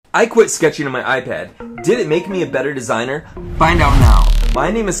I quit sketching on my iPad. Did it make me a better designer? Find out now. My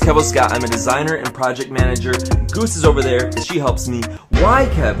name is Kevo Scott. I'm a designer and project manager. Goose is over there and she helps me. Why,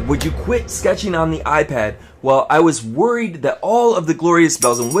 Kev, would you quit sketching on the iPad? Well, I was worried that all of the glorious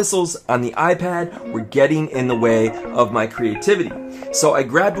bells and whistles on the iPad were getting in the way of my creativity. So I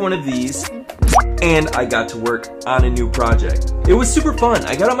grabbed one of these and I got to work on a new project. It was super fun.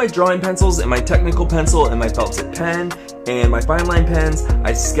 I got out my drawing pencils and my technical pencil and my felt tip pen and my fine line pens.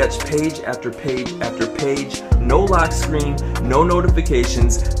 I sketched page after page after page. No lock screen, no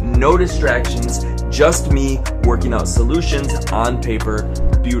notifications, no distractions, just me working out solutions on paper.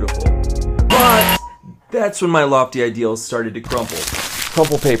 Beautiful. But that's when my lofty ideals started to crumple.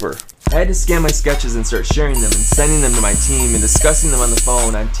 Crumple paper. I had to scan my sketches and start sharing them and sending them to my team and discussing them on the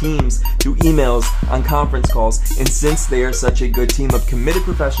phone, on Teams, through emails, on conference calls, and since they are such a good team of committed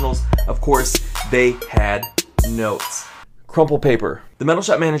professionals, of course, they had notes. Crumple paper. The metal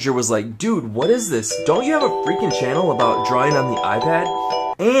shop manager was like, dude, what is this? Don't you have a freaking channel about drawing on the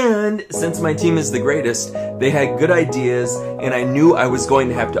iPad? And since my team is the greatest, they had good ideas and I knew I was going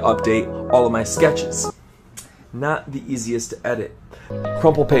to have to update all of my sketches. Not the easiest to edit.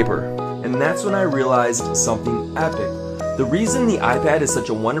 Crumple paper. And that's when I realized something epic. The reason the iPad is such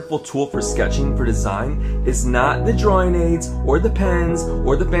a wonderful tool for sketching, for design, is not the drawing aids or the pens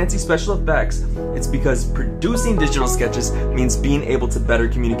or the fancy special effects. It's because producing digital sketches means being able to better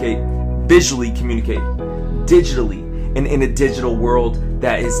communicate, visually communicate, digitally. And in a digital world,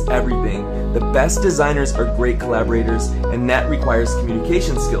 that is everything. The best designers are great collaborators, and that requires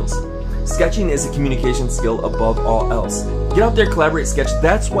communication skills. Sketching is a communication skill above all else. Get out there, collaborate, sketch.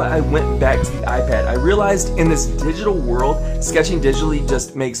 That's why I went back to the iPad. I realized in this digital world, sketching digitally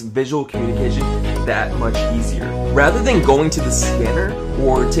just makes visual communication that much easier. Rather than going to the scanner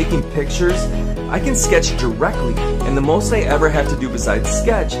or taking pictures, I can sketch directly. And the most I ever have to do besides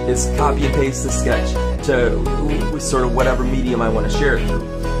sketch is copy and paste the sketch to sort of whatever medium I want to share it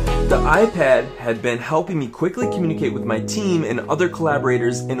through. The iPad had been helping me quickly communicate with my team and other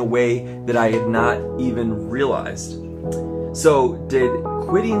collaborators in a way that I had not even realized. So, did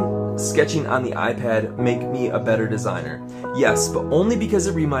quitting sketching on the iPad make me a better designer? Yes, but only because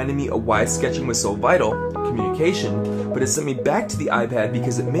it reminded me of why sketching was so vital, communication, but it sent me back to the iPad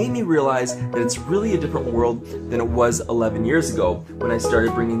because it made me realize that it's really a different world than it was 11 years ago when I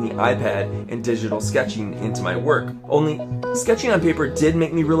started bringing the iPad and digital sketching into my work. Only sketching on paper did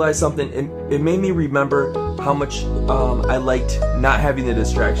make me realize something. It made me remember how much I liked not having the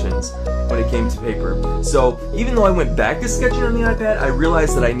distractions when it came to paper. So even though I went back to sketching on the iPad, I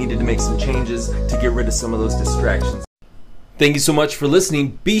realized that I needed to make some changes to get rid of some of those distractions. Thank you so much for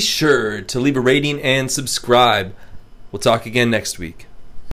listening. Be sure to leave a rating and subscribe. We'll talk again next week.